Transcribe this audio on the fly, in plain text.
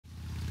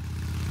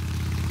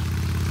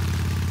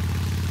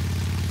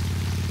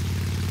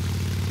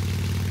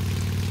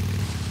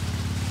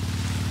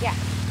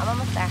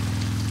almost there.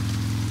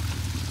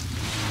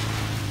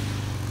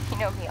 You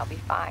know me, I'll be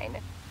fine.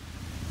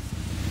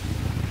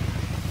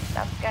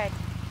 Sounds good.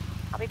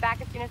 I'll be back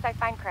as soon as I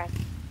find Chris.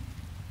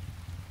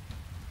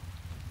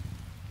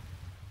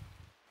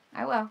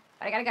 I will,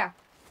 but I gotta go.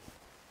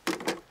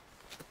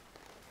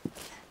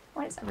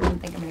 Why does everyone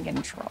think I'm gonna get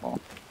in trouble?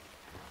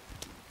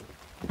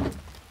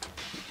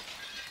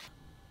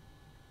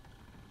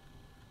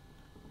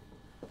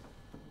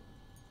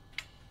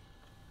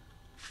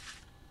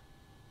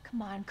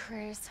 Come on,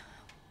 Chris.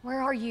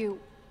 Where are you?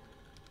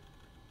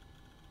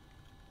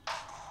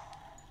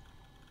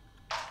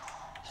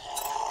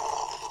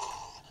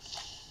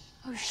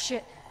 Oh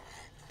shit.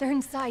 They're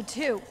inside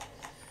too.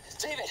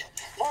 David!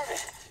 Marvin!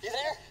 You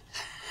there?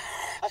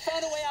 I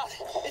found a way out.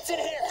 It's in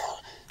here.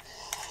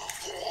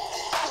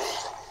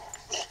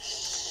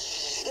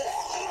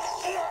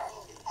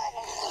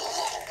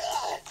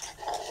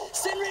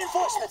 Send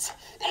reinforcements.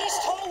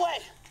 East hallway.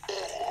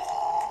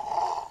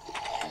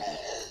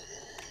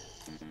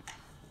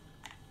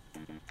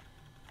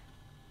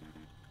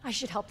 I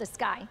should help this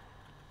guy.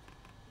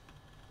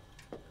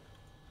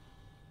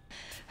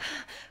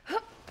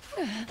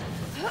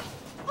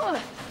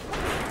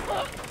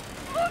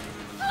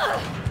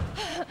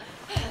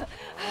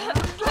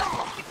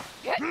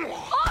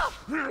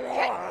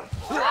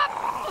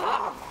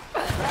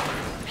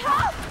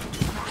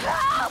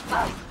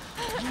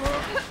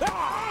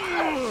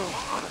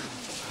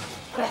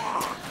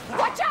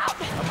 Watch out!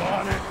 I'm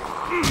on it.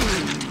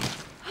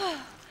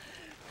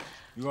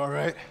 You all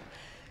right?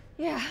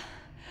 Yeah.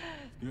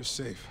 You're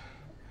safe.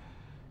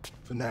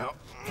 For now.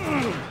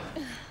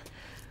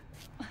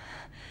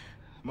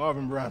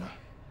 Marvin Browner.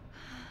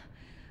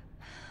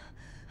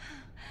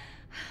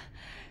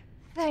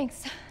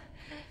 Thanks.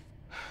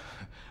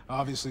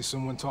 Obviously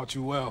someone taught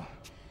you well.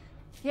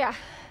 Yeah.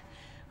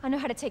 I know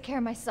how to take care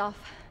of myself.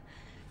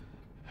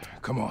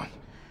 Come on.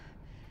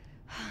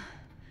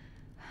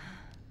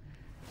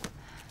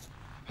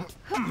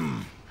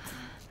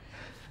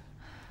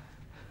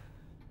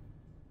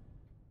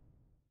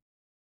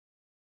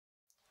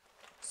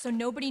 So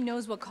nobody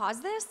knows what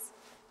caused this?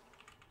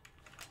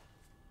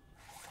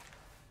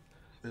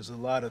 There's a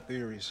lot of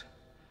theories.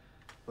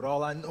 But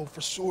all I know for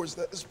sure is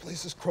that this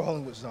place is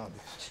crawling with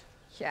zombies.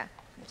 Yeah,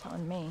 you're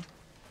telling me.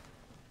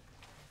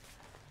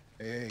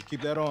 Hey,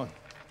 keep that on.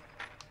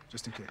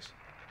 Just in case.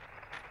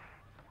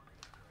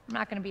 I'm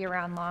not gonna be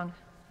around long.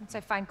 Once I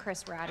find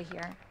Chris, we're out of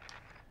here.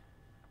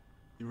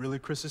 You really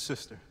Chris's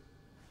sister?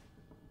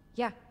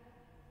 Yeah.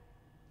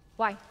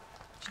 Why?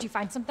 Did you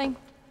find something?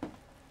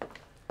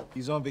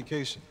 He's on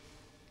vacation.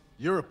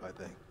 Europe, I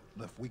think.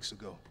 Left weeks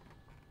ago.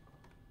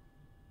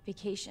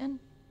 Vacation?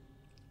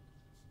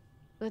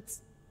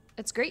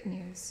 It's great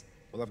news.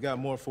 Well, I've got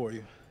more for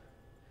you.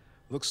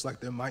 Looks like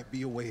there might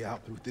be a way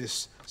out through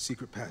this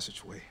secret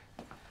passageway.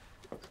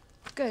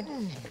 Good.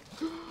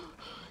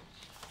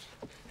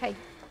 Hey.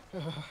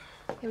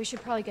 Hey, we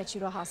should probably get you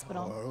to a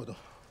hospital. Oh, don't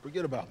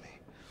forget about me.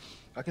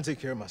 I can take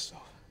care of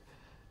myself.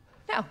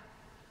 No.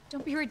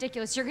 Don't be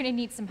ridiculous. You're gonna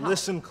need some help.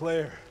 Listen,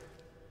 Claire.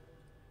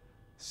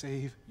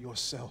 Save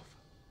yourself.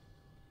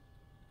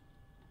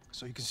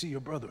 So you can see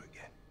your brother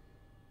again.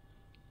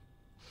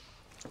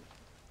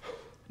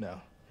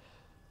 Now,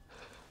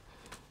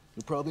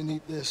 you'll probably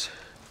need this.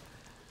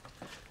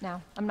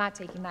 No, I'm not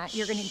taking that.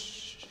 You're gonna...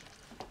 Shh.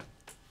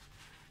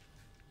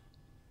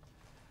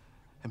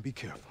 And be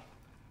careful.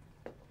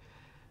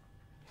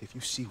 If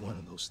you see one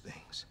of those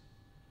things,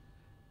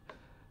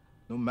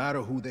 no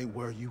matter who they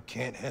were, you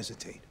can't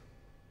hesitate.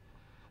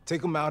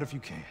 Take them out if you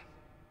can.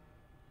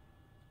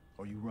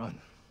 Or you run.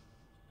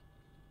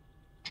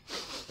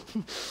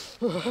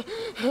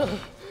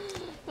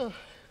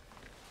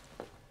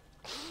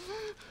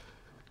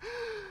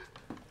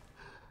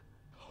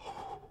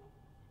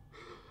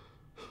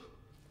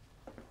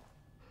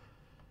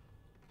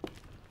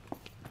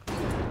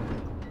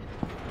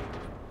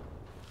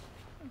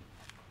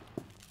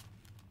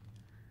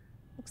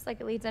 Looks like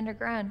it leads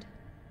underground.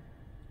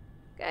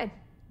 Good.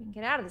 We can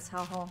get out of this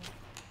hellhole.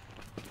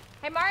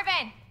 Hey,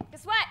 Marvin!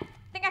 Guess what? I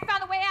think I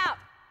found the way out!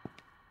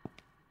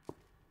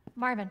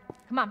 Marvin,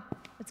 come on.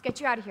 Let's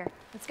get you out of here.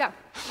 Let's go.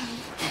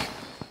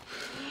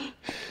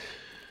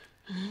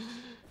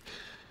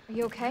 Are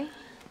you okay?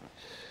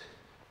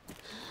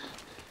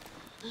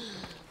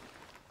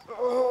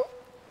 Oh,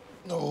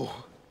 no.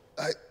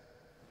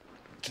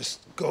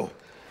 Just go.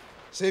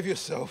 Save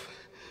yourself.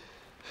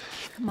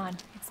 Come on.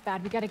 It's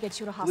bad. We gotta get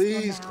you to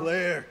hospital Please, now.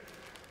 Claire.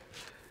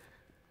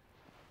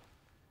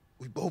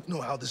 We both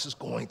know how this is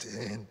going to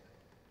end.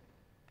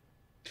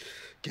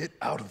 Get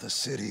out of the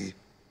city.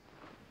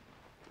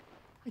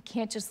 I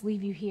can't just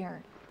leave you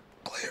here.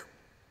 Claire,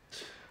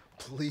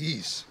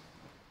 please,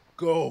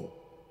 go.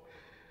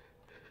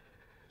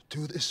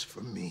 Do this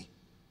for me.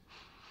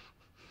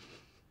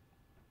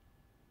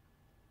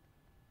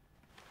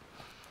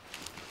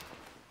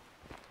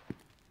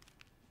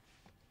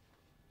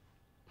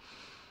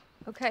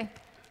 Okay.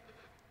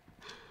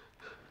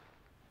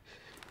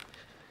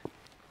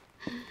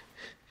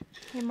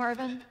 Hey,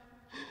 Marvin.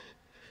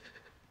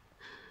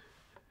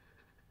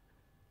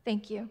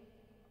 Thank you.